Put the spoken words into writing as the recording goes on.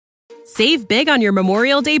Save big on your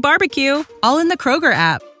Memorial Day barbecue, all in the Kroger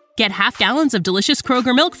app. Get half gallons of delicious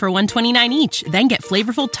Kroger milk for $1.29 each. Then get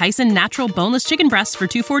flavorful Tyson natural boneless chicken breasts for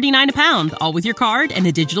 $2.49 a pound, all with your card and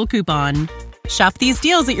a digital coupon. Shop these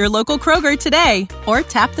deals at your local Kroger today, or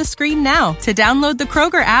tap the screen now to download the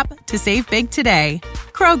Kroger app to save big today.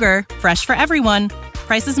 Kroger, fresh for everyone.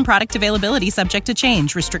 Prices and product availability subject to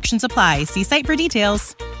change. Restrictions apply. See site for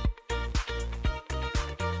details.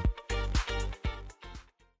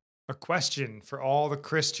 A question for all the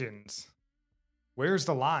Christians. Where's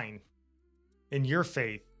the line? In your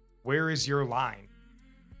faith, where is your line?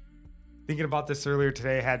 Thinking about this earlier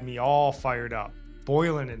today had me all fired up,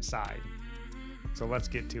 boiling inside. So let's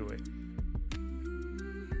get to it.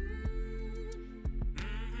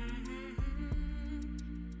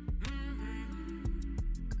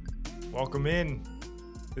 Welcome in.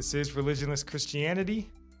 This is Religionless Christianity.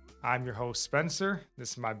 I'm your host, Spencer.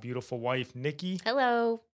 This is my beautiful wife, Nikki.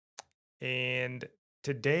 Hello. And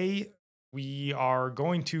today we are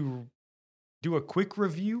going to do a quick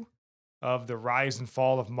review of the Rise and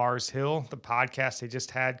Fall of Mars Hill, the podcast they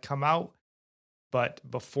just had come out. But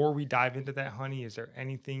before we dive into that, honey, is there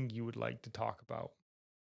anything you would like to talk about?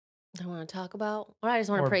 I want to talk about, or I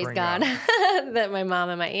just want to Or praise bring God up. that my mom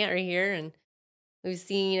and my aunt are here. And we've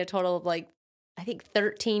seen a total of I think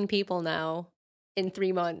 13 people now in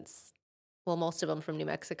 3 months. Well, most of them from New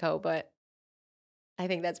Mexico, but I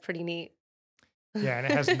think that's pretty neat. Yeah, and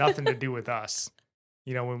it has nothing to do with us.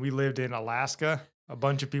 You know, when we lived in Alaska, a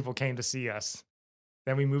bunch of people came to see us.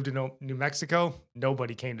 Then we moved to New Mexico.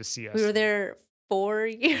 Nobody came to see us. We were there 4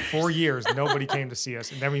 years. 4 years. Nobody came to see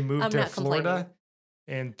us. And then we moved I'm to not Florida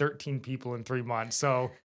complaining. and 13 people in 3 months. So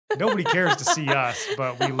nobody cares to see us,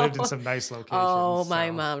 but we lived in some nice locations. Oh, my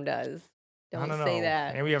so. mom does. I Don't don't say know.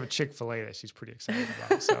 that. And we have a Chick-fil-A that she's pretty excited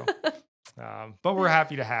about. So, but we're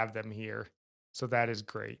happy to have them here. So that is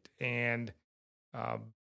great. And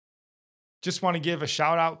just want to give a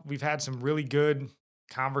shout out. We've had some really good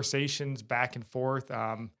conversations back and forth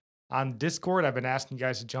on Discord. I've been asking you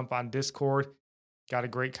guys to jump on Discord. Got a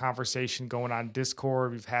great conversation going on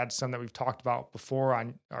Discord. We've had some that we've talked about before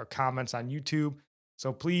on our comments on YouTube.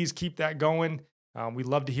 So please keep that going. We'd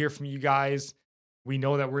love to hear from you guys. We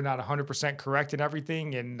know that we're not 100% correct in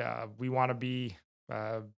everything, and we want to be,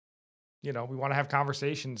 we want to have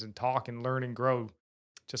conversations and talk and learn and grow,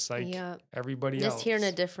 just like everybody else. Just hearing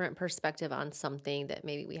a different perspective on something that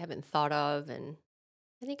maybe we haven't thought of. And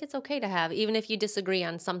I think it's okay to have, even if you disagree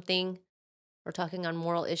on something or talking on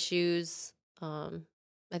moral issues.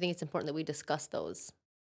 I think it's important that we discuss those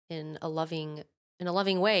in a loving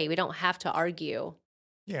way. We don't have to argue.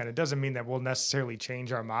 Yeah, and it doesn't mean that we'll necessarily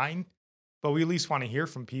change our mind, but we at least want to hear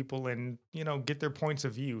from people and, get their points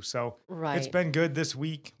of view. So It's been good this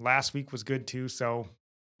week. Last week was good too. So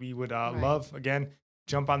we would love, again,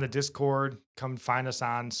 jump on the Discord, come find us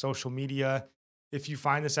on social media. If you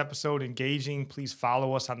find this episode engaging, please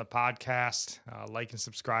follow us on the podcast, like and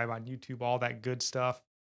subscribe on YouTube, all that good stuff.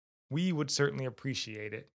 We would certainly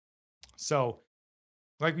appreciate it. So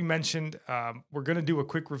like we mentioned, we're going to do a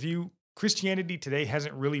quick review. Christianity Today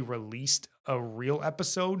hasn't really released a real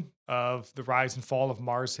episode of the Rise and Fall of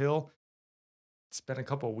Mars Hill. It's been a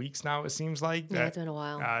couple of weeks now, it seems like. Yeah, it's been a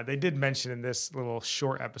while. They did mention in this little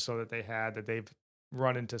short episode that they had that they've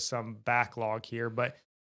run into some backlog here, but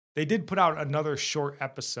they did put out another short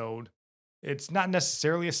episode. It's not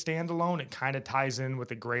necessarily a standalone. It kind of ties in with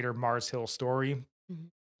the greater Mars Hill story.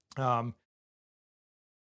 Mm-hmm.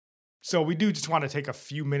 So we do just want to take a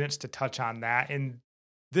few minutes to touch on that. And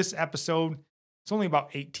this episode, it's only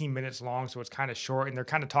about 18 minutes long, so it's kind of short. And they're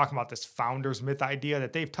kind of talking about this founder's myth idea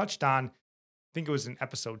that they've touched on. I think it was in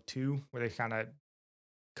episode 2 where they kind of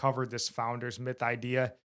covered this founder's myth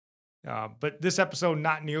idea. But this episode,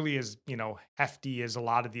 not nearly as, hefty as a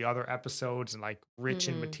lot of the other episodes and like rich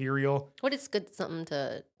in material. What is good, something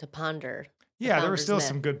to ponder. Yeah, there were still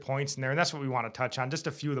some good points in there. And that's what we want to touch on. Just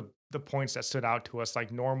a few of the points that stood out to us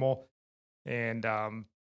like normal. And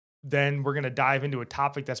then we're going to dive into a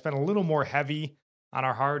topic that's been a little more heavy on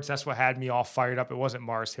our hearts. That's what had me all fired up. It wasn't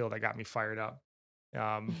Mars Hill that got me fired up.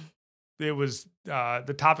 It was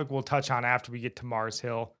the topic we'll touch on after we get to Mars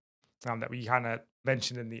Hill that we kind of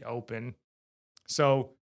mentioned in the open.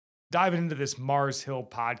 So diving into this Mars Hill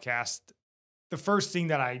podcast, the first thing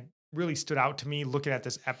that I really stood out to me looking at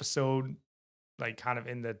this episode, like kind of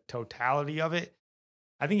in the totality of it,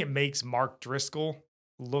 I think it makes Mark Driscoll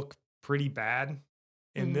look pretty bad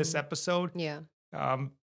in this episode. Yeah.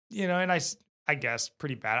 And I guess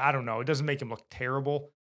pretty bad. I don't know. It doesn't make him look terrible.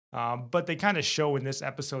 But they kind of show in this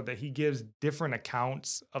episode that he gives different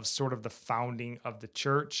accounts of sort of the founding of the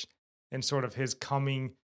church and sort of his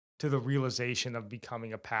coming to the realization of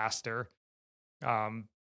becoming a pastor. Um,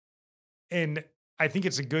 and I think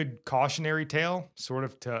it's a good cautionary tale, sort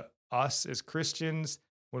of to us as Christians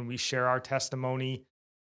when we share our testimony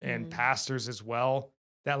and Mm-hmm. pastors as well,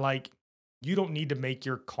 that like you don't need to make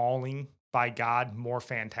your calling by God more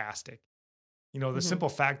fantastic. You know, the Mm-hmm. simple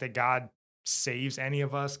fact that God saves any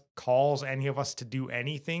of us, calls any of us to do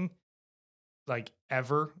anything like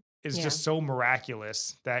ever is Yeah. just so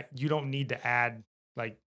miraculous that you don't need to add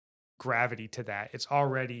like gravity to that. It's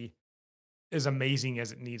already as amazing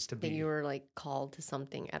as it needs to That you be. were like called to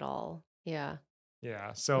something at all. Yeah. Yeah.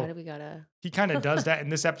 Why So do we gotta? he kind of does that in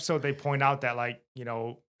this episode. They point out that like, you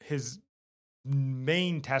know, his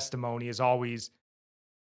main testimony is always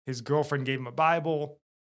his girlfriend gave him a Bible.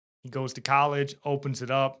 He goes to college, opens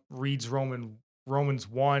it up, reads Romans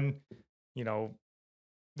 1, you know,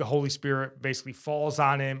 the Holy Spirit basically falls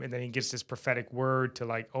on him, and then he gets this prophetic word to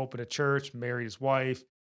like open a church, marry his wife,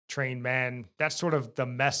 train men. That's sort of the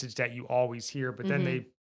message that you always hear. But then Mm-hmm. they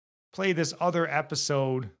play this other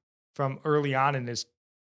episode from early on in his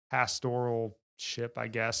pastoralship, I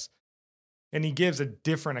guess. And he gives a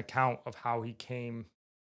different account of how he came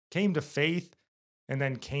to faith and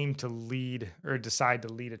then came to lead or decide to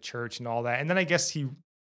lead a church and all that. And then I guess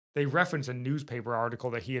they reference a newspaper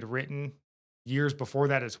article that he had written years before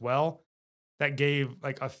that as well that gave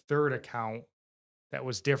like a third account that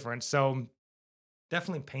was different. So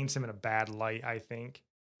definitely paints him in a bad light, I think.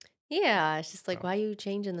 Yeah. It's just like, So, why are you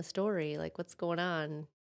changing the story? Like, what's going on?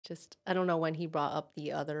 Just, I don't know when he brought up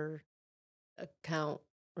the other account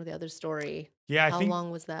or the other story. yeah, How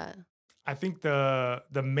long was that? I think the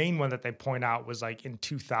main one that they point out was like in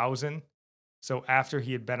 2000. So after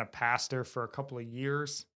he had been a pastor for a couple of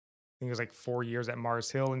years, I think it was like 4 years at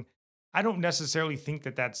Mars Hill. And I don't necessarily think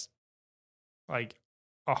that that's like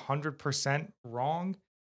 100% wrong.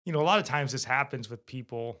 You know, a lot of times this happens with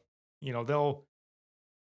people, you know,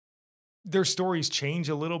 their stories change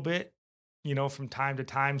a little bit, you know, from time to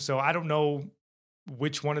time. So I don't know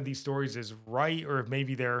which one of these stories is right or if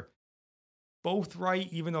maybe they're both right,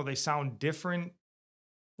 even though they sound different.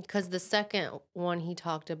 Because the second one he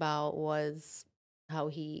talked about was how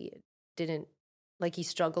he didn't, like, he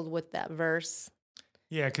struggled with that verse.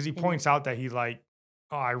 Yeah, because he And points out that he like,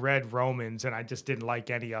 oh, I read Romans and I just didn't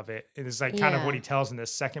like any of it. And it's like kind of what yeah, he tells in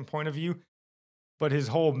this second point of view. But his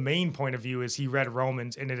whole main point of view is he read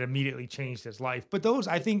Romans and it immediately changed his life. But those,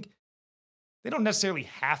 I think, they don't necessarily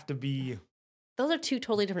have to be. those are two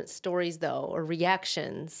totally different stories, though, or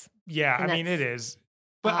reactions. Yeah, I And mean, it that's is.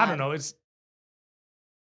 But I don't odd. know.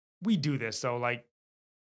 We do this. So, like,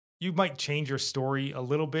 you might change your story a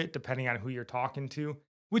little bit depending on who you're talking to,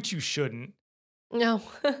 which you shouldn't. No.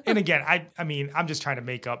 And again, I mean, I'm just trying to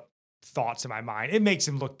make up thoughts in my mind. It makes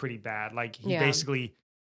him look pretty bad. Like, he Yeah. basically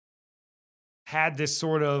had this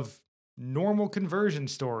sort of normal conversion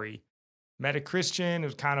story. Met a Christian, it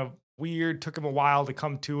was kind of weird, took him a while to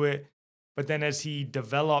come to it. But then as he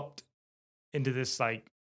developed into this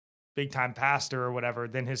like big time pastor or whatever,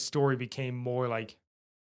 then his story became more like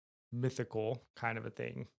mythical kind of a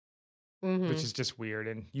thing, which Hmm. is just weird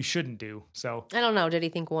and you shouldn't do. So, I don't know. Did he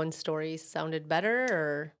think one story sounded better,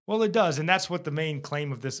 or? well, it does. And that's what the main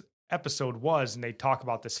claim of this episode was. And they talk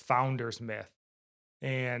about this founder's myth.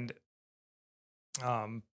 And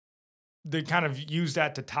um, they kind of use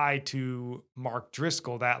that to tie to Mark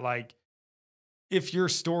Driscoll that like, if your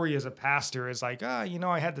story as a pastor is like, you know,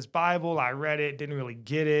 I had this Bible, I read it, didn't really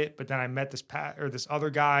get it, but then I met this other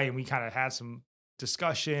guy, and we kind of had some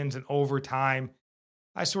discussions, and over time,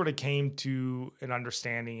 I sort of came to an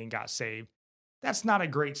understanding and got saved. That's not a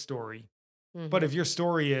great story. But Hmm. if your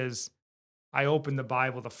story is, I opened the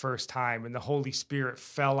Bible the first time, and the Holy Spirit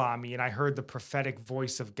fell on me, and I heard the prophetic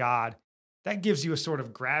voice of God, that gives you a sort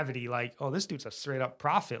of gravity, like, oh, this dude's a straight up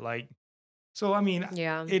prophet, like. So I mean,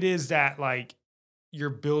 Yeah. it is that like you're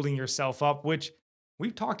building yourself up, which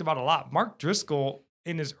we've talked about a lot. Mark Driscoll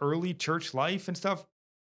in his early church life and stuff,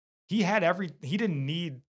 he didn't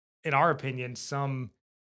need, in our opinion, some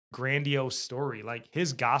grandiose story. Like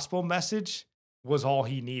his gospel message was all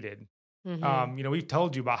he needed. Hmm. You know, we've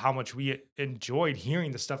told you about how much we enjoyed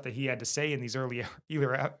hearing the stuff that he had to say in these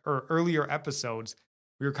earlier episodes.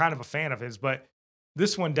 We were kind of a fan of his, but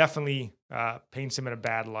this one definitely paints him in a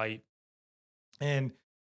bad light. And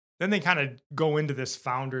then they kind of go into this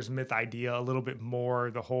founder's myth idea a little bit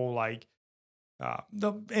more. The whole like,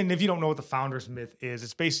 and if you don't know what the founder's myth is,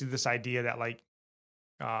 it's basically this idea that like,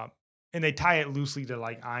 uh, and they tie it loosely to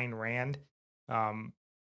like Ayn Rand, um,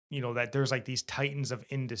 you know, that there's like these titans of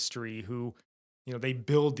industry who, you know, they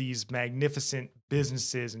build these magnificent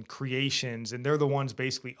businesses and creations, and they're the ones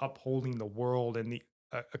basically upholding the world and the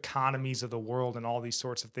economies of the world and all these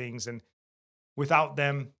sorts of things. And without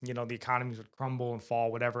them, the economies would crumble and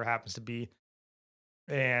fall, whatever it happens to be.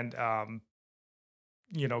 And,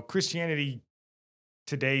 Christianity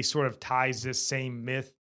today sort of ties this same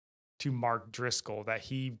myth to Mark Driscoll, that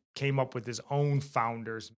he came up with his own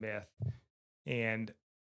founder's myth. And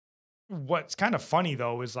what's kind of funny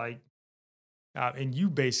though is like, and you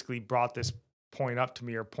basically brought this point up to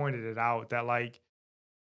me or pointed it out, that like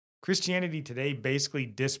Christianity today basically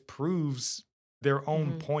disproves their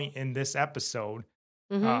own point in this episode.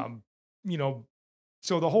 So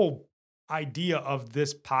the whole idea of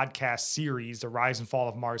this podcast series, The Rise and Fall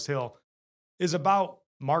of Mars Hill, is about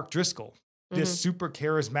Mark Driscoll, this super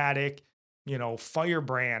charismatic,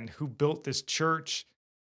 firebrand who built this church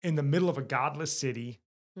in the middle of a godless city,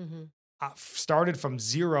 started from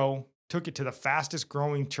zero, took it to the fastest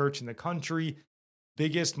growing church in the country,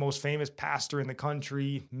 biggest, most famous pastor in the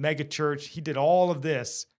country, mega church. He did all of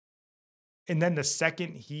this. And then the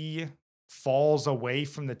second he falls away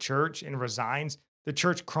from the church and resigns, the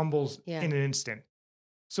church crumbles in an instant.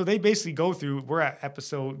 So they basically go through, we're at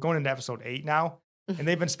going into episode 8 now, and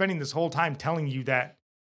they've been spending this whole time telling you that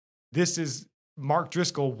Mark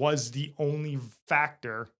Driscoll was the only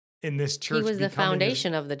factor in this church. He was the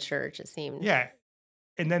foundation of the church, it seemed. Yeah.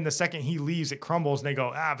 And then the second he leaves, it crumbles, and they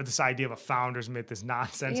go, but this idea of a founder's myth is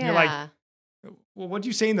nonsense. Yeah. And you're like, well, what'd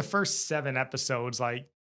you say in the first 7 episodes? Like,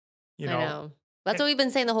 I know. That's what we've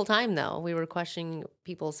been saying the whole time, though. We were questioning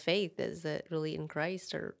people's faith. Is it really in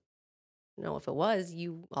Christ? Or, if it was,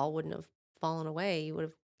 you all wouldn't have fallen away. You would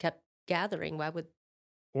have kept gathering. Why would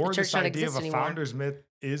the church not exist anymore? Or this idea of a founder's myth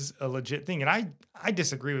is a legit thing. And I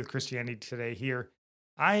disagree with Christianity today here.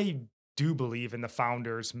 I do believe in the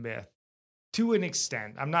founder's myth to an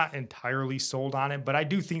extent. I'm not entirely sold on it, but I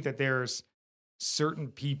do think that there's certain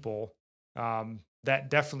people that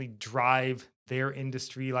definitely drive their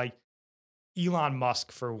industry, like Elon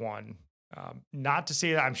Musk, for one. Not to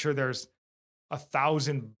say that I'm sure there's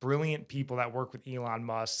 1,000 brilliant people that work with Elon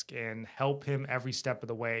Musk and help him every step of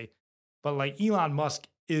the way. But like Elon Musk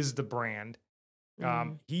is the brand.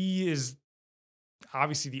 He is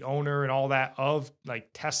obviously the owner and all that of like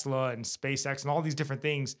Tesla and SpaceX and all these different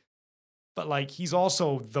things. But like he's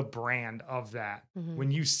also the brand of that.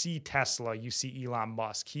 When you see Tesla, you see Elon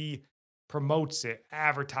Musk. He promotes it,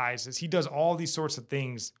 advertises. He does all these sorts of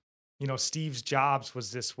things. Steve Jobs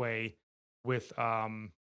was this way with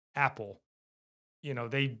Apple.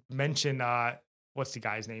 They mention what's the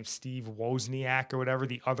guy's name? Steve Wozniak or whatever,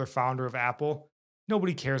 the other founder of Apple.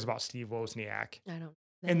 Nobody cares about Steve Wozniak. I don't.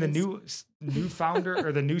 And the new founder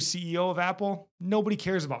or the new CEO of Apple, nobody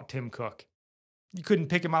cares about Tim Cook. You couldn't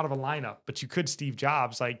pick him out of a lineup, but you could Steve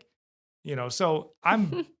Jobs. So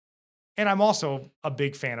I'm also a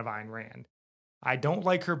big fan of Ayn Rand. I don't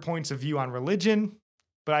like her points of view on religion,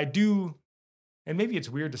 but I do, and maybe it's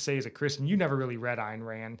weird to say as a Christian, you never really read Ayn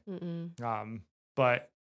Rand.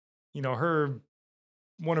 But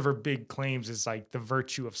one of her big claims is like the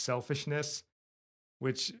virtue of selfishness,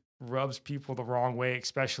 which rubs people the wrong way,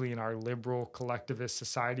 especially in our liberal collectivist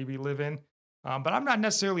society we live in. But I'm not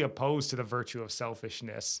necessarily opposed to the virtue of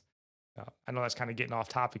selfishness. I know that's kind of getting off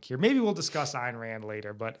topic here. Maybe we'll discuss Ayn Rand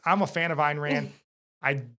later, but I'm a fan of Ayn Rand.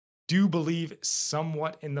 I do believe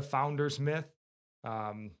somewhat in the founder's myth.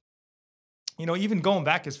 Even going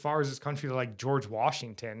back as far as this country to like George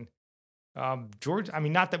Washington. Not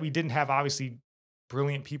that we didn't have obviously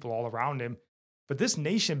brilliant people all around him, but this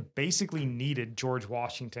nation basically needed George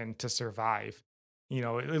Washington to survive.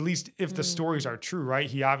 At least if the stories are true, right?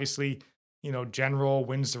 He obviously, general,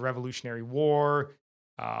 wins the Revolutionary War.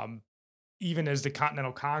 Even as the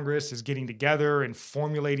Continental Congress is getting together and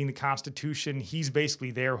formulating the Constitution, he's basically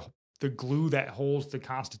there, the glue that holds the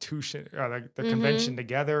Constitution, or the convention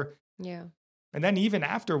together. Yeah. And then even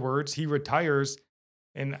afterwards, he retires.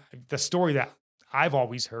 And the story that I've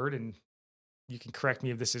always heard, and you can correct me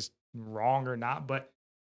if this is wrong or not, but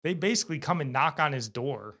they basically come and knock on his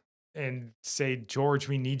door and say, George,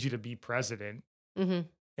 we need you to be president.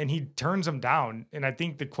 And he turns them down. And I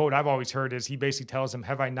think the quote I've always heard is he basically tells them,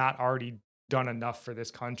 have I not already done enough for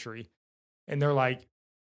this country? And they're like,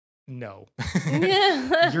 no,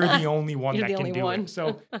 you're the only one that can do it.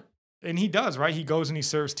 So, and he does, right? He goes and he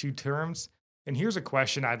serves 2 terms. And here's a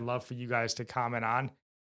question I'd love for you guys to comment on.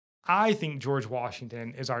 I think George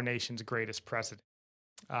Washington is our nation's greatest president.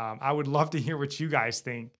 I would love to hear what you guys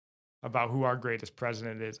think about who our greatest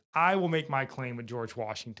president is. I will make my claim with George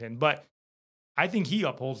Washington, but I think he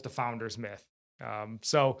upholds the founder's myth.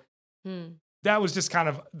 That was just kind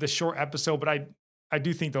of the short episode, but I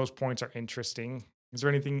do think those points are interesting. Is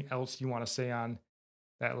there anything else you want to say on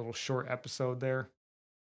that little short episode there?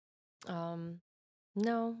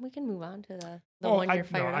 No, we can move on to the Oh, one you're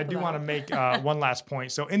fired up I do want to about. make one last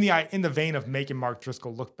point. So in the vein of making Mark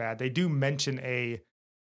Driscoll look bad, they do mention an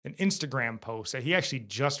Instagram post that he actually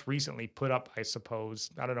just recently put up, I suppose.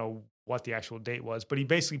 I don't know what the actual date was, but he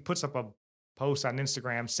basically puts up a post on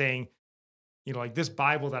Instagram saying, like this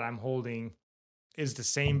Bible that I'm holding is the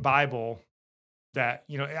same Bible that,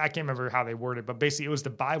 I can't remember how they worded, but basically it was the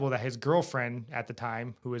Bible that his girlfriend at the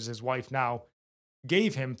time, who is his wife now,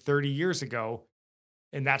 gave him 30 years ago.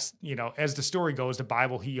 And that's, as the story goes, the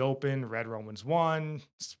Bible he opened, read Romans 1,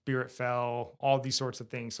 Spirit fell, all these sorts of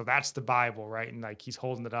things. So that's the Bible, right? And like he's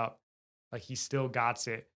holding it up, like he still got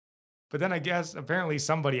it. But then I guess apparently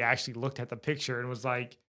somebody actually looked at the picture and was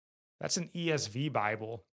like, that's an ESV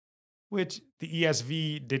Bible, which the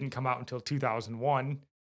ESV didn't come out until 2001.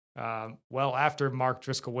 Well, after Mark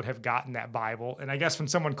Driscoll would have gotten that Bible. And I guess when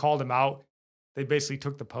someone called him out, they basically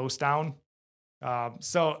took the post down.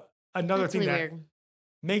 So another That's thing really that weird.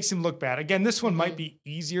 makes him look bad. Again, this one might be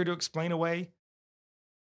easier to explain away.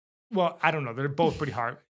 Well, I don't know. They're both pretty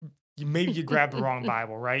hard. Maybe you grab the wrong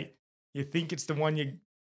Bible, right? You think it's the one you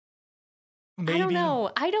maybe. I don't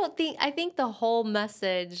know. I think the whole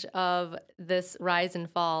message of this rise and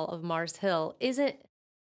fall of Mars Hill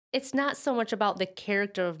it's not so much about the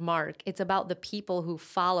character of Mark. It's about the people who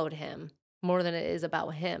followed him more than it is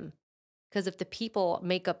about him. Because if the people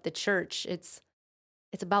make up the church, it's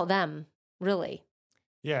about them, really.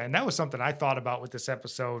 Yeah, and that was something I thought about with this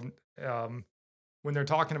episode. When they're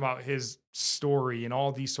talking about his story and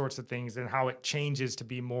all these sorts of things and how it changes to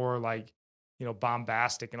be more like,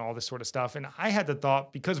 bombastic and all this sort of stuff. And I had the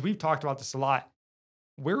thought, because we've talked about this a lot,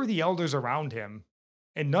 where were the elders around him?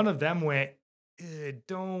 And none of them went,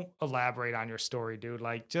 don't elaborate on your story, dude.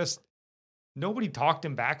 Like, just nobody talked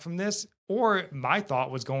him back from this. Or my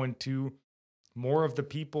thought was going to more of the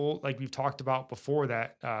people like we've talked about before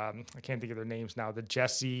that, I can't think of their names now, the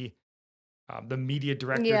Jesse, the media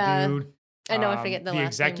director dude. I know, I forget the last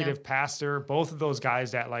executive name pastor, both of those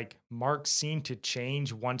guys that like Mark seemed to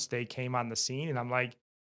change once they came on the scene. And I'm like,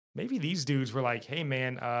 maybe these dudes were like, hey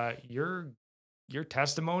man, your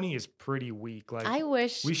testimony is pretty weak. Like, I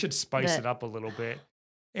wish we should spice it up a little bit.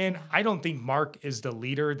 And I don't think Mark is the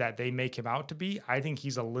leader that they make him out to be. I think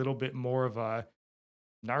he's a little bit more of a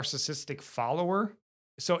narcissistic follower.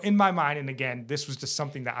 So in my mind, and again, this was just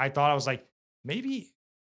something that I thought, I was like, maybe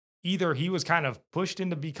either he was kind of pushed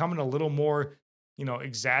into becoming a little more,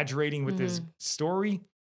 exaggerating with his story,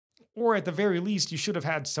 or at the very least, you should have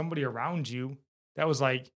had somebody around you that was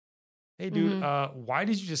like, hey dude, why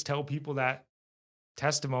did you just tell people that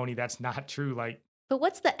testimony that's not true? Like, But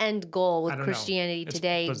what's the end goal with I don't know. Christianity It's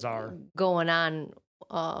today bizarre. going on,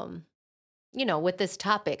 with this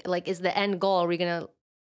topic? Like, is the end goal, are we going to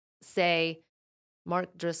say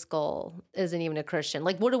Mark Driscoll isn't even a Christian?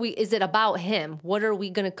 Like, is it about him? What are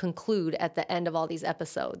we going to conclude at the end of all these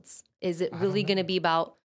episodes? Is it really going to be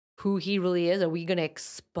about who he really is? Are we going to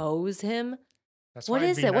expose him? What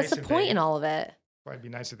is it? What's the point in all of it? It'd be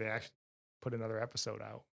nice if they actually put another episode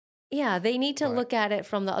out. Yeah, they need to look at it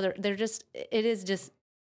from the other.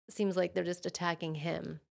 Seems like they're just attacking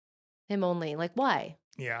him only. Like, why?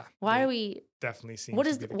 Yeah. Why are we? Definitely seems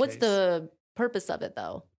What's case. the purpose of it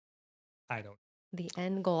though? I don't. The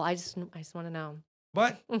end goal. I just want to know.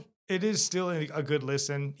 But it is still a good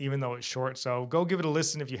listen, even though it's short. So go give it a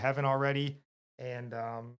listen if you haven't already. And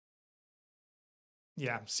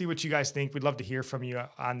see what you guys think. We'd love to hear from you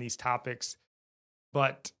on these topics.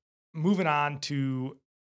 But moving on to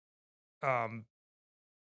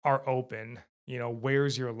our open,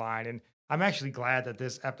 where's your line? And I'm actually glad that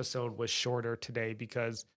this episode was shorter today,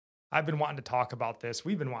 because I've been wanting to talk about this.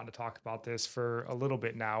 We've been wanting to talk about this for a little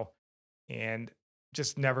bit now, and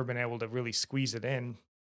just never been able to really squeeze it in.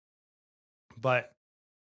 But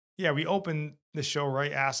yeah, we opened the show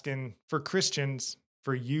right asking for Christians,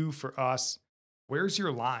 for you, for us, where's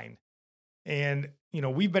your line? And,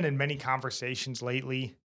 we've been in many conversations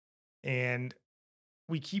lately, and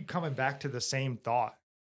we keep coming back to the same thought,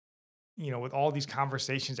 with all these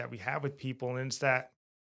conversations that we have with people. And it's that,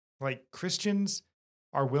 like, Christians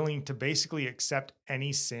are willing to basically accept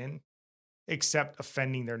any sin except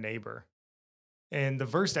offending their neighbor. And the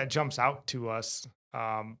verse that jumps out to us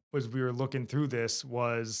as we were looking through this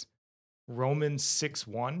was Romans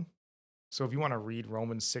 6:1. So if you want to read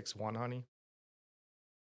Romans 6:1, honey.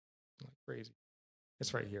 Crazy.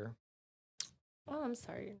 It's right here. Oh, I'm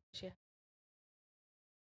sorry.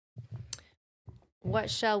 What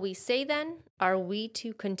shall we say then? Are we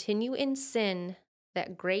to continue in sin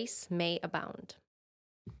that grace may abound?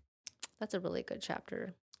 That's a really good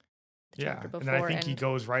chapter. Yeah, and then I think he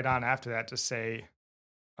goes right on after that to say,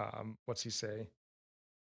 what's he say?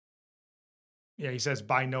 Yeah, he says,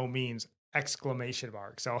 by no means, exclamation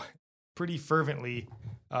mark. So pretty fervently,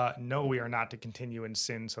 no, we are not to continue in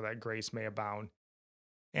sin so that grace may abound.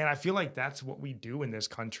 And I feel like that's what we do in this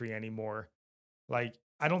country anymore. Like,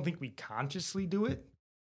 I don't think we consciously do it,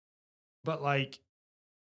 but like,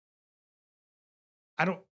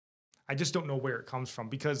 I just don't know where it comes from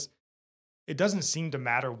because it doesn't seem to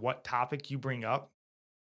matter what topic you bring up.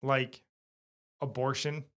 Like,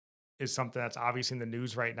 abortion is something that's obviously in the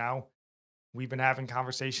news right now. We've been having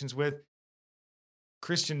conversations with.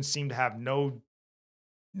 Christians seem to have no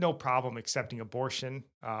problem accepting abortion,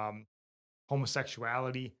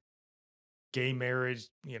 homosexuality, gay marriage,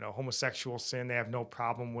 homosexual sin. They have no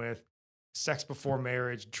problem with sex before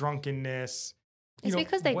marriage, drunkenness. It's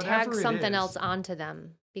because they tag whatever it something is. else onto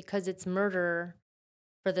them because it's murder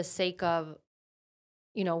for the sake of,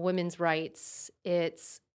 women's rights.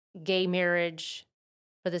 It's gay marriage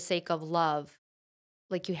for the sake of love.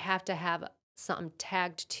 Like you have to have something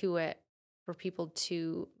tagged to it for people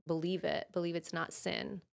to believe it's not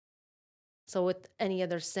sin. So with any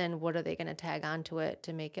other sin, what are they going to tag onto it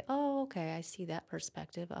to make it, oh, okay, I see that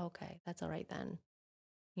perspective. Okay, that's all right then,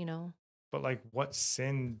 But like what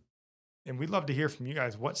sin, and we'd love to hear from you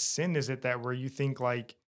guys, what sin is it that where you think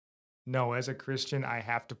like, no, as a Christian, I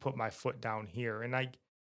have to put my foot down here? And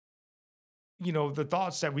the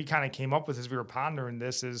thoughts that we kind of came up with as we were pondering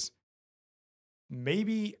this is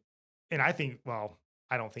maybe, and I think, well,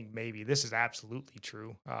 I don't think maybe, this is absolutely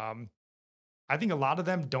true. I think a lot of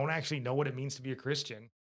them don't actually know what it means to be a Christian.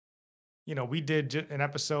 We did an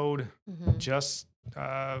episode just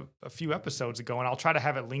a few episodes ago, and I'll try to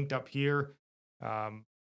have it linked up here.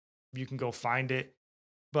 You can go find it.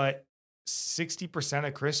 But 60%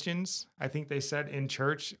 of Christians, I think they said in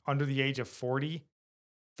church under the age of 40,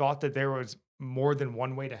 thought that there was more than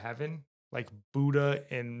one way to heaven. Like Buddha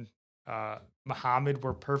and Muhammad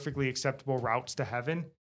were perfectly acceptable routes to heaven.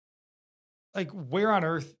 Like where on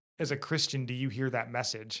earth as a Christian do you hear that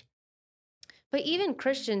message? But even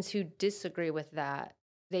Christians who disagree with that,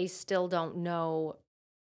 they still don't know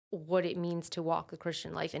what it means to walk the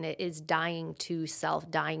Christian life. And it is dying to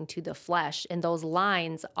self, dying to the flesh. And those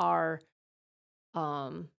lines are,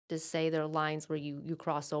 to say they're lines where you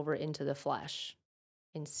cross over into the flesh.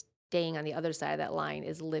 And staying on the other side of that line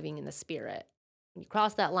is living in the spirit. When you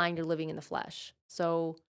cross that line, you're living in the flesh.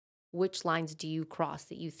 So which lines do you cross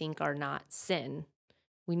that you think are not sin?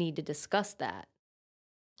 We need to discuss that.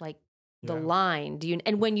 Like the line,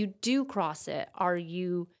 and when you do cross it, are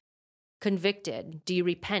you convicted? Do you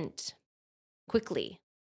repent quickly?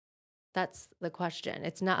 That's the question.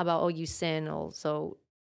 It's not about, you sin, so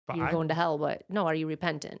you're going to hell. But no, are you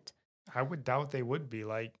repentant? I would doubt they would be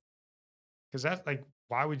because that's like,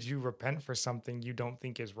 why would you repent for something you don't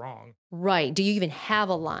think is wrong? Right. Do you even have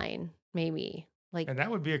a line? Maybe and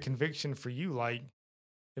that would be a conviction for you. Like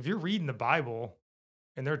if you're reading the Bible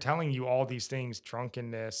and they're telling you all these things,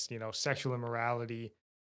 drunkenness, sexual immorality,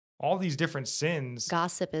 all these different sins.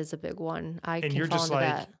 Gossip is a big one. And you're just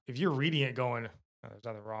like, if you're reading it going, oh, there's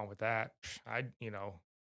nothing wrong with that. I'd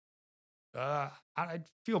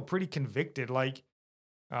feel pretty convicted.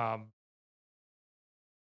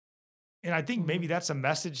 And I think maybe that's a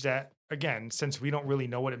message that, again, since we don't really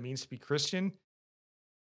know what it means to be Christian,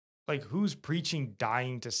 like who's preaching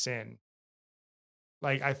dying to sin?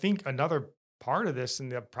 Like, I think another part of this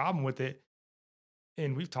and the problem with it,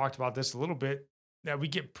 and we've talked about this a little bit, that we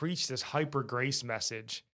get preached this hyper grace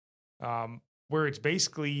message where it's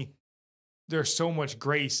basically there's so much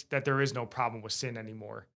grace that there is no problem with sin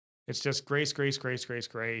anymore. It's just grace, grace, grace, grace,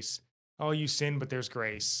 grace. Oh, you sin, but there's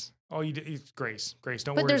grace. Oh, it's grace, grace.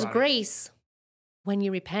 Don't worry about it. But there's grace when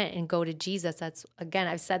you repent and go to Jesus. That's, again,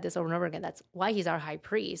 I've said this over and over again. That's why he's our high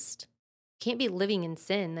priest. Can't be living in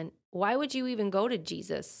sin. Then why would you even go to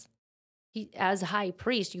Jesus? As high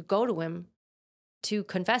priest, you go to him to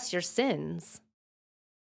confess your sins.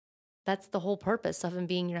 That's the whole purpose of him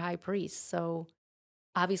being your high priest. So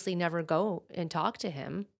obviously never go and talk to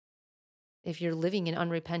him. If you're living in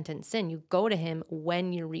unrepentant sin, you go to him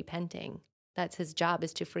when you're repenting. That's his job,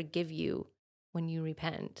 is to forgive you when you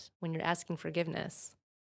repent, when you're asking forgiveness.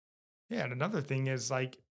 Yeah, and another thing is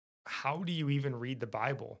like, how do you even read the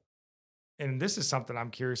Bible? And this is something I'm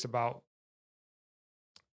curious about.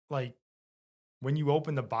 Like, when you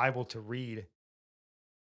open the Bible to read,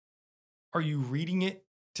 are you reading it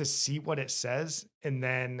to see what it says and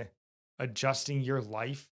then adjusting your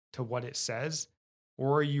life to what it says?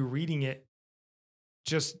 Or are you reading it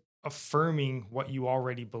just affirming what you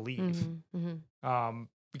already believe?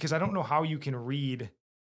 Because I don't know how you can read,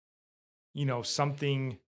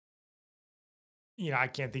 something I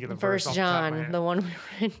can't think of the verse First off the top of my John, head. the one we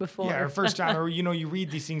read before. Yeah, or First John, or you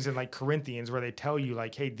read these things in like Corinthians where they tell you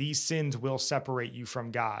like, hey, these sins will separate you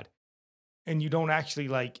from God, and you don't actually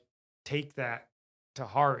like take that to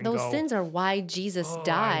heart and Those go, sins are why Jesus oh, I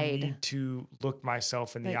died. need to look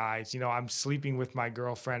myself in the eyes. I'm sleeping with my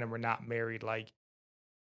girlfriend and we're not married. Like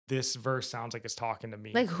this verse sounds like it's talking to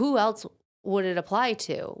me. Like, who else would it apply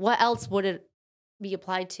to? What else would it be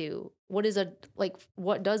applied to? What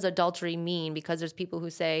does adultery mean? Because there's people who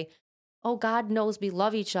say, oh, God knows we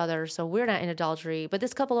love each other, so we're not in adultery. But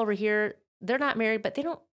this couple over here, they're not married, but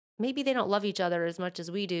maybe they don't love each other as much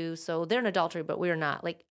as we do, so they're in adultery, but we're not.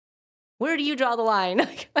 Like, where do you draw the line?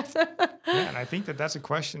 Yeah, and I think that's a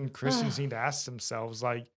question Christians need to ask themselves.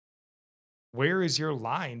 Like, where is your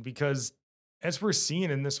line? Because as we're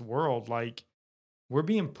seeing in this world, like, we're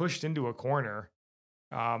being pushed into a corner.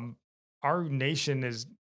 Our nation is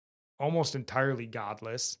almost entirely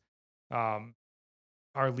godless.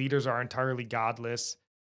 Our leaders are entirely godless.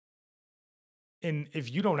 And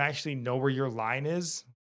if you don't actually know where your line is,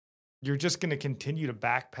 you're just going to continue to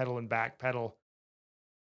backpedal and backpedal.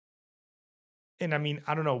 And I mean,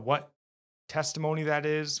 I don't know what testimony that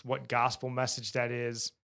is, what gospel message that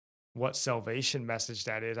is, what salvation message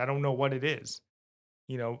that is. I don't know what it is.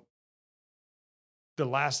 The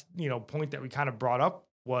last, point that we kind of brought up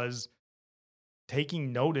was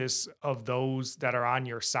taking notice of those that are on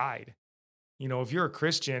your side. If you're a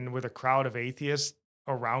Christian with a crowd of atheists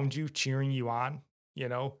around you cheering you on,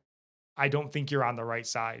 I don't think you're on the right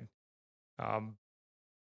side. I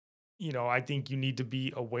think you need to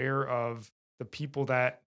be aware of the people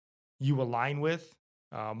that you align with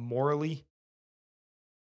morally.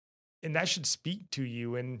 And that should speak to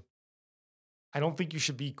you. And I don't think you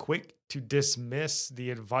should be quick to dismiss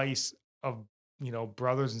the advice of,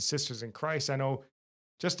 brothers and sisters in Christ. I know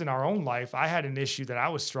just in our own life, I had an issue that I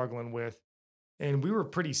was struggling with, and we were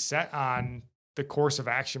pretty set on the course of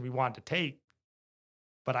action we wanted to take.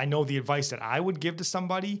 But I know the advice that I would give to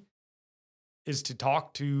somebody is to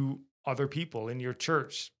talk to other people in your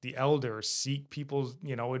church, the elders, seek people's,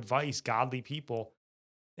 advice, godly people.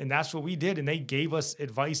 And that's what we did. And they gave us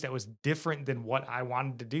advice that was different than what I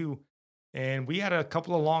wanted to do. And we had a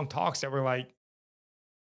couple of long talks that were like,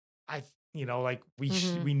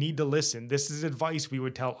 we need to listen. This is advice we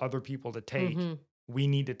would tell other people to take. We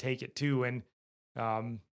need to take it too. And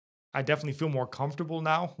I definitely feel more comfortable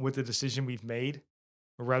now with the decision we've made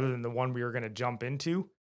rather than the one we were going to jump into.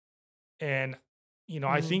 And,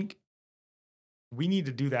 I think we need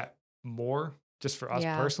to do that more just for us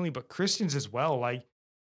personally, but Christians as well. Like,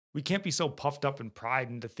 we can't be so puffed up in pride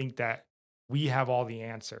and to think that we have all the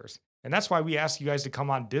answers. And that's why we ask you guys to come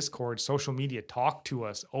on Discord, social media, talk to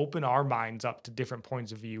us, open our minds up to different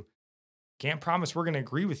points of view. Can't promise we're going to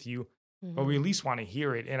agree with you, but we at least want to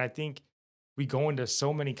hear it. And I think we go into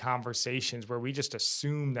so many conversations where we just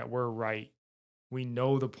assume that we're right. We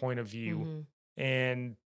know the point of view,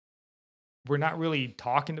 and we're not really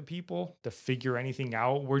talking to people to figure anything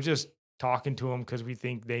out. We're just talking to them because we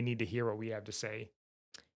think they need to hear what we have to say.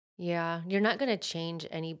 Yeah, you're not going to change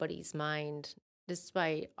anybody's mind just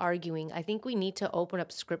by arguing. I think we need to open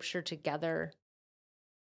up scripture together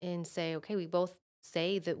and say, okay, we both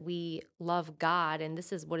say that we love God and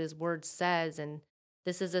this is what his word says, and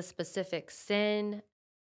this is a specific sin.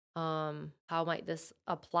 How might this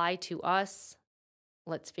apply to us?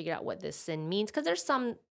 Let's figure out what this sin means. Because there's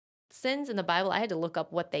some sins in the Bible, I had to look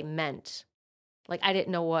up what they meant. Like, I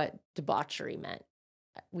didn't know what debauchery meant.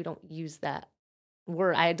 We don't use that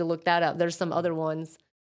word. I had to look that up. There's some other ones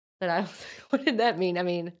that I was like, what did that mean? I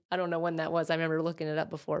mean, I don't know when that was. I remember looking it up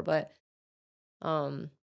before, but I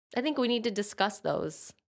think we need to discuss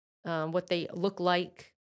those, what they look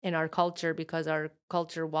like in our culture, because our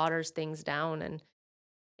culture waters things down,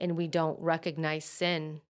 and we don't recognize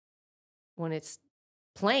sin when it's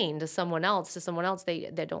plain to someone else.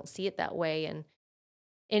 They don't see it that way. And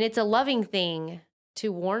it's a loving thing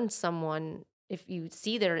to warn someone if you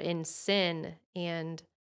see they're in sin and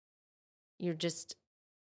you're just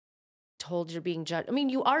told you're being judged. I mean,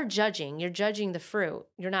 you are judging. You're judging the fruit.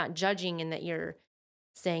 You're not judging in that you're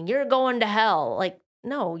saying you're going to hell. Like,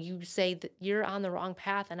 no, you say that you're on the wrong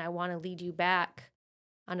path and I want to lead you back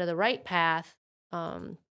onto the right path,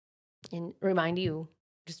 and remind you,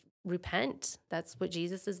 just repent. That's what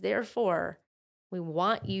Jesus is there for. We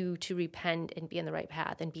want you to repent and be in the right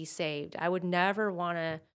path and be saved. I would never want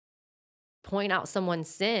to point out someone's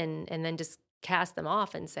sin and then just cast them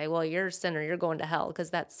off and say, well, you're a sinner, you're going to hell.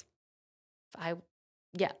 Because I'm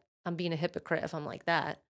being a hypocrite if I'm like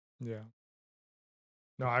that. Yeah.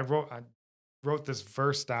 No, I wrote this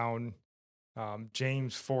verse down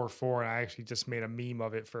James 4:4, and I actually just made a meme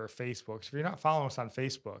of it for Facebook. So if you're not following us on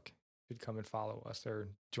Facebook, you could come and follow us or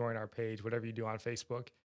join our page, whatever you do on Facebook.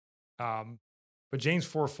 Um, but James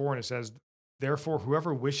 4:4, and it says, "Therefore,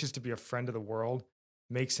 whoever wishes to be a friend of the world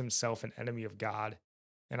makes himself an enemy of God."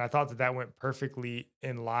 And I thought that that went perfectly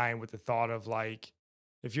in line with the thought of like,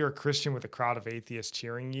 if you're a Christian with a crowd of atheists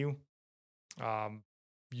cheering you, um,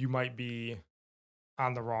 you might be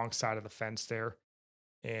on the wrong side of the fence there.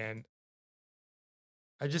 And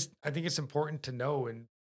I think it's important to know and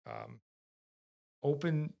um,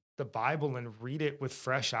 open the Bible and read it with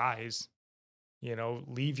fresh eyes.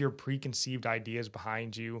 Leave your preconceived ideas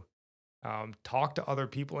behind you. Talk to other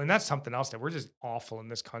people, and that's something else that we're just awful in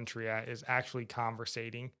this country at is actually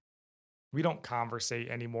conversating. We don't conversate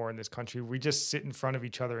anymore in this country. We just sit in front of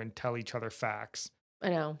each other and tell each other facts. I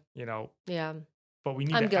know. You know, Yeah. but we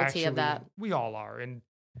need I'm to guilty of actually. that. We all are, and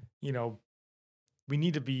you know, we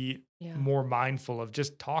need to be Yeah. more mindful of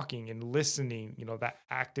just talking and listening, that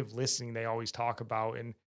active listening they always talk about,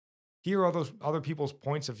 and hear all those other people's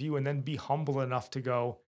points of view and then be humble enough to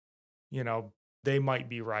go, they might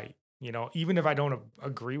be right. Even if I don't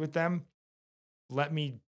agree with them, let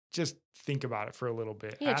me just think about it for a little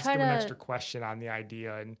bit. Yeah, Ask try them an to extra question on the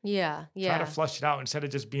idea and Yeah, try to yeah. flush it out instead of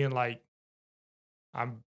just being like,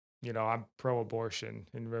 I'm, I'm pro-abortion.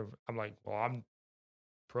 And I'm like, well, I'm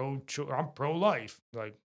I'm pro-life.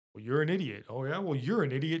 Like, well, you're an idiot. Oh yeah, well, you're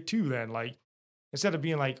an idiot too then. Like, instead of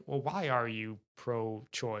being like, well, why are you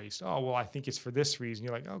pro-choice? Oh, well, I think it's for this reason.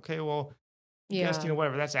 You're like, okay, well, I guess, Yeah.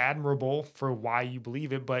 whatever. That's admirable for why you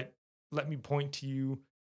believe it, but let me point to you.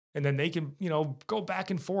 And then they can, go back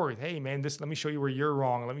and forth. Hey, man, let me show you where you're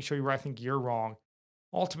wrong. Let me show you where I think you're wrong.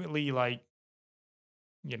 Ultimately, like,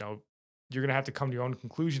 you're going to have to come to your own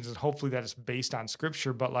conclusions, and hopefully that is based on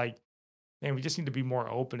scripture. But like, man, we just need to be more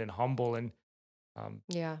open and humble. And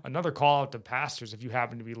Yeah. another call out to pastors, if you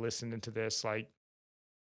happen to be listening to this, like,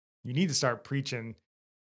 you need to start preaching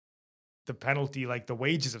the penalty, like the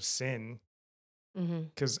wages of sin. Mhm.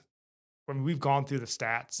 Because when we've gone through the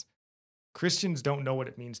stats, Christians don't know what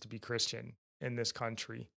it means to be Christian in this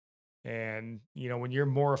country. And, when you're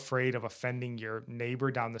more afraid of offending your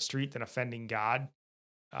neighbor down the street than offending God,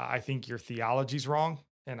 I think your theology's wrong.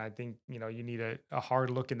 And I think, you need a hard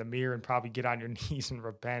look in the mirror and probably get on your knees and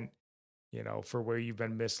repent, for where you've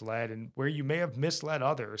been misled and where you may have misled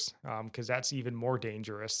others, because that's even more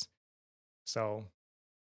dangerous. So,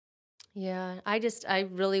 Yeah. I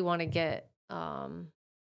really want to get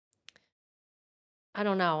I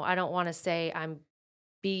don't know. I don't want to say I'm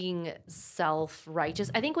being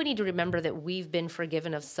self-righteous. I think we need to remember that we've been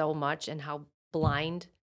forgiven of so much and how blind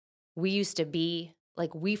we used to be.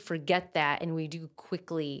 Like we forget that and we do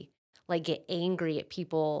quickly like get angry at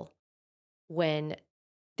people when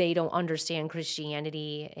they don't understand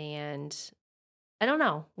Christianity. And I don't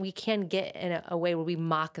know, we can get in a way where we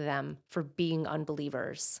mock them for being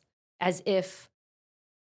unbelievers as if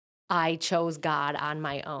I chose God on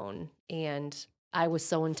my own and I was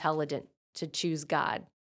so intelligent to choose God.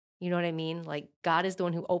 You know what I mean? Like God is the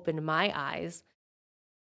one who opened my eyes.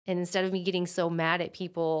 And instead of me getting so mad at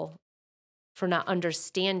people for not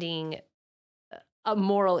understanding a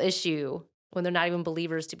moral issue when they're not even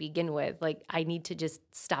believers to begin with, like I need to just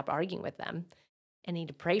stop arguing with them and need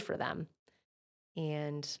to pray for them.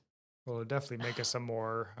 And well, it'll definitely make us a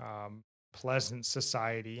more pleasant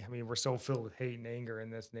society. I mean, we're so filled with hate and anger in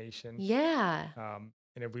this nation. yeah,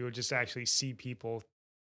 And if we would just actually see people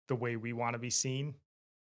the way we want to be seen,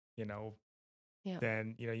 you know, yeah.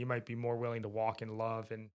 then, you might be more willing to walk in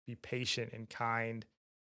love and be patient and kind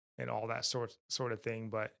and all that sort of thing.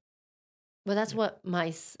 But Well, that's yeah, what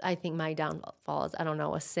I think my downfall is. I don't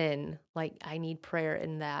know, a sin. Like I need prayer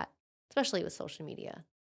in that, especially with social media.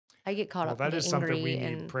 I get caught well, up and that get is something we angry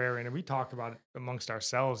need and prayer in. And we talk about it amongst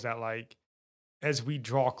ourselves that like, as we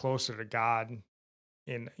draw closer to God,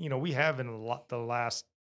 and, we have in the last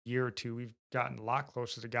year or two, we've gotten a lot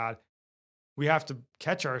closer to God. We have to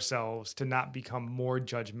catch ourselves to not become more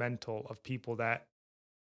judgmental of people that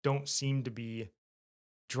don't seem to be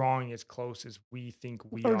drawing as close as we think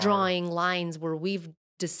we or are. drawing lines where we've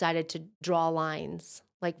decided to draw lines.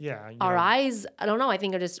 Like Yeah, our eyes, I don't know, I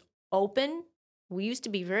think are just open. We used to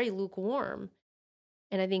be very lukewarm.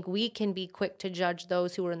 And I think we can be quick to judge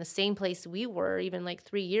those who were in the same place we were even like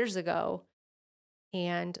 3 years ago.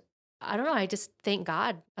 And I don't know, I just thank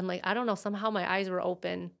God. I'm like, I don't know, somehow my eyes were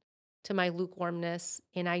open to my lukewarmness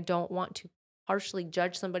and I don't want to harshly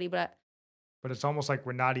judge somebody, but but it's almost like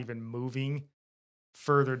we're not even moving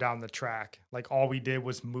further down the track. Like all we did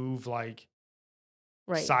was move like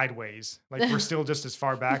Right. sideways. Like we're still just as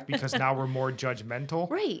far back because now we're more judgmental.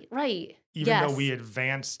 Right. Even though Yes. we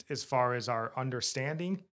advanced as far as our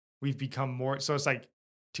understanding, we've become more. So it's like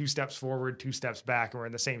 2 steps forward, 2 steps back, and we're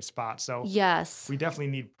in the same spot. So Yes. we definitely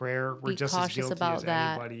need prayer. We're Be just as cautious guilty about as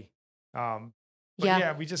that. anybody. But Yeah.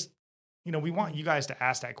 yeah, we just, we want you guys to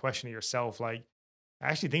ask that question to yourself. Like,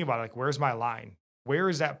 actually think about it. Like, where's my line? Where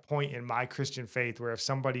is that point in my Christian faith where if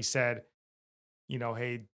somebody said,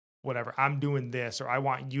 hey, whatever, I'm doing this, or I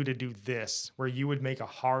want you to do this, where you would make a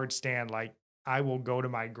hard stand, like, I will go to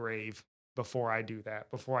my grave before I do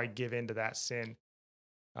that, before I give into that sin.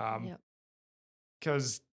 Yep.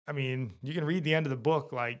 Because, you can read the end of the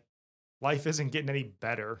book, like, life isn't getting any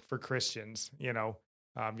better for Christians, you're going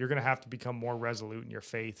to have to become more resolute in your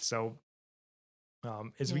faith. So,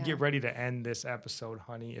 as we Yeah. get ready to end this episode,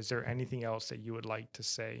 honey, is there anything else that you would like to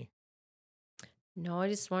say? No, I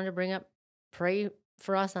just wanted to bring up, pray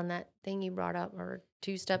for us on that thing you brought up, or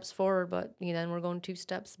 2 steps forward, but then we're going 2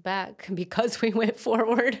 steps back because we went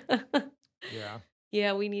forward. Yeah.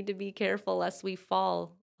 Yeah, we need to be careful lest we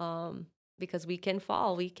fall, because we can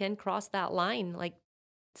fall. We can cross that line. Like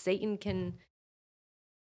Satan can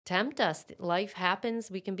tempt us. Life happens.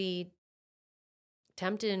 We can be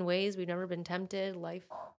tempted in ways we've never been tempted. Life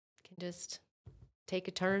can just take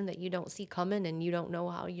a turn that you don't see coming, and you don't know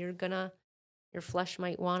how your flesh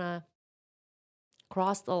might want to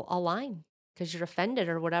cross a line because you're offended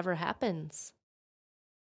or whatever happens.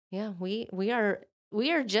 Yeah, we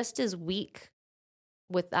are just as weak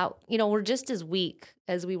without, we're just as weak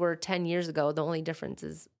as we were 10 years ago. The only difference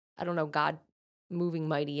is, I don't know, God moving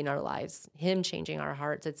mighty in our lives, him changing our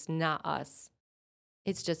hearts. It's not us.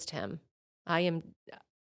 It's just him. I'm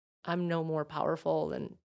no more powerful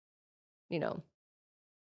than,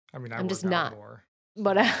 I'm just not. More.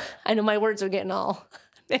 But I know my words are getting all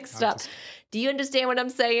mixed up. Do you understand what I'm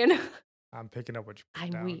saying? I'm picking up what you're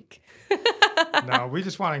I'm down. weak. No, we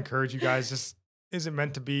just want to encourage you guys. This isn't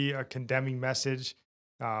meant to be a condemning message,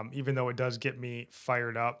 even though it does get me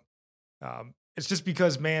fired up. It's just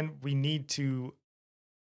because, man, we need to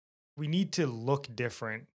look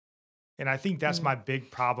different. And I think that's my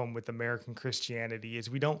big problem with American Christianity is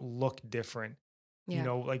we don't look different. Yeah.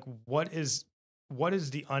 Like what is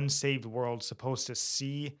the unsaved world supposed to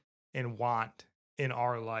see and want in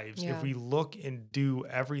our lives? Yeah. If we look and do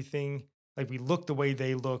everything, like we look the way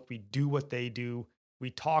they look, we do what they do,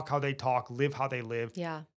 we talk how they talk, live how they live.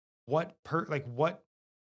 Yeah. What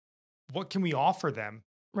can we offer them?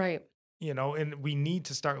 Right. And we need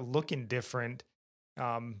to start looking different.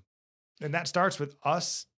 And that starts with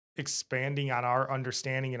us expanding on our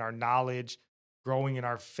understanding and our knowledge, growing in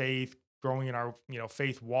our faith, growing in our,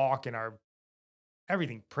 faith walk and our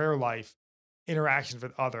everything, prayer life, interactions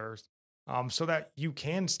with others, so that you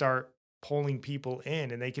can start pulling people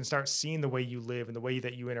in and they can start seeing the way you live and the way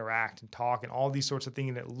that you interact and talk and all these sorts of things.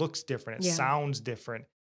 And it looks different. It sounds different.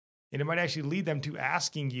 And it might actually lead them to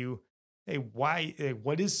asking you, hey,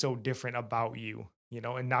 what is so different about you?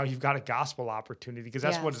 And now you've got a gospel opportunity because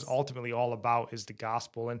that's what it's ultimately all about is the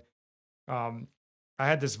gospel. And I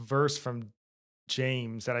had this verse from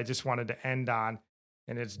James that I just wanted to end on.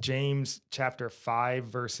 And it's James chapter 5,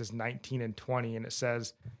 verses 19 and 20. And it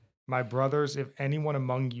says, my brothers, if anyone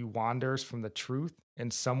among you wanders from the truth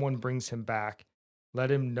and someone brings him back, let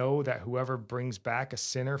him know that whoever brings back a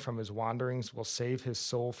sinner from his wanderings will save his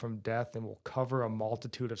soul from death and will cover a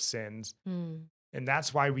multitude of sins. And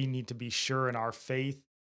that's why we need to be sure in our faith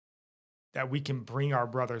that we can bring our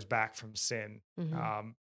brothers back from sin.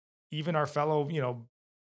 Even our fellow,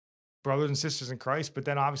 brothers and sisters in Christ, but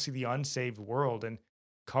then obviously the unsaved world, and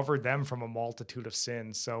cover them from a multitude of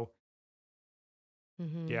sins. So,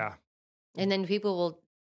 yeah. And then people will,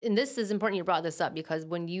 and this is important you brought this up, because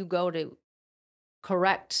when you go to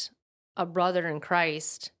correct a brother in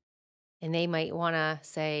Christ, and they might want to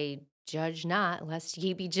say, judge not, lest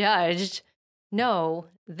ye be judged. No,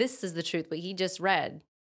 this is the truth, what he just read.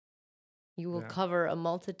 You will cover a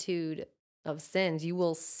multitude of sins. You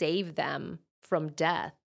will save them from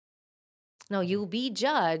death. No, you'll be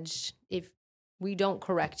judged if we don't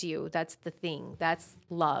correct you. That's the thing. That's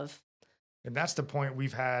love. And that's the point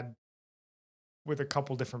we've had with a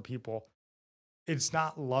couple different people. It's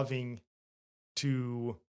not loving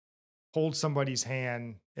to hold somebody's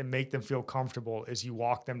hand and make them feel comfortable as you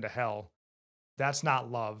walk them to hell. That's not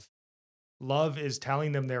love. Love is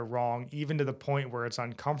telling them they're wrong, even to the point where it's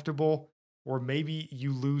uncomfortable, or maybe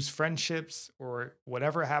you lose friendships or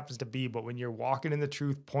whatever it happens to be. But when you're walking in the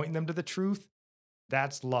truth, pointing them to the truth,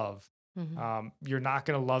 that's love. You're not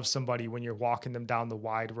going to love somebody when you're walking them down the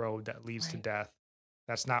wide road that leads to death.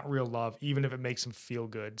 That's not real love, even if it makes them feel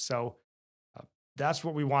good. So that's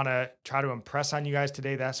what we want to try to impress on you guys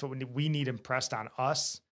today. That's what we need impressed on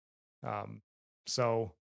us.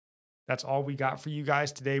 So that's all we got for you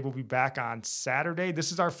guys today. We'll be back on Saturday.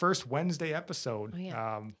 This is our first Wednesday episode. Oh,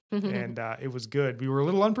 yeah. And it was good. We were a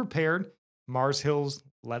little unprepared. Mars Hills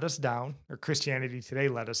let us down, or Christianity Today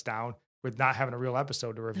let us down with not having a real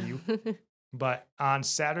episode to review. But on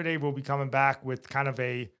Saturday, we'll be coming back with kind of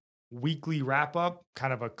a weekly wrap up,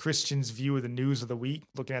 kind of a Christian's view of the news of the week,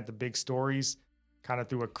 looking at the big stories kind of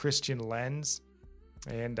through a Christian lens.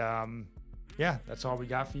 And yeah, that's all we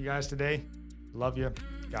got for you guys today. Love you.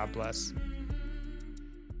 God bless.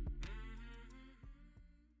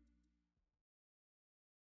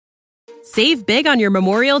 Save big on your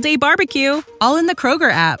Memorial Day barbecue, all in the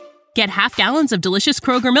Kroger app. Get half gallons of delicious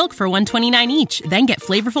Kroger milk for $1.29 each. Then get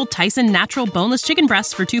flavorful Tyson natural boneless chicken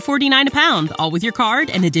breasts for $2.49 a pound, all with your card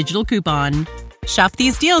and a digital coupon. Shop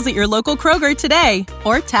these deals at your local Kroger today,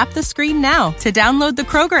 or tap the screen now to download the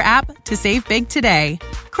Kroger app to save big today.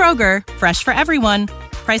 Kroger, fresh for everyone.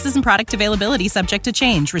 Prices and product availability subject to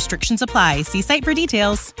change. Restrictions apply. See site for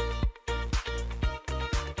details.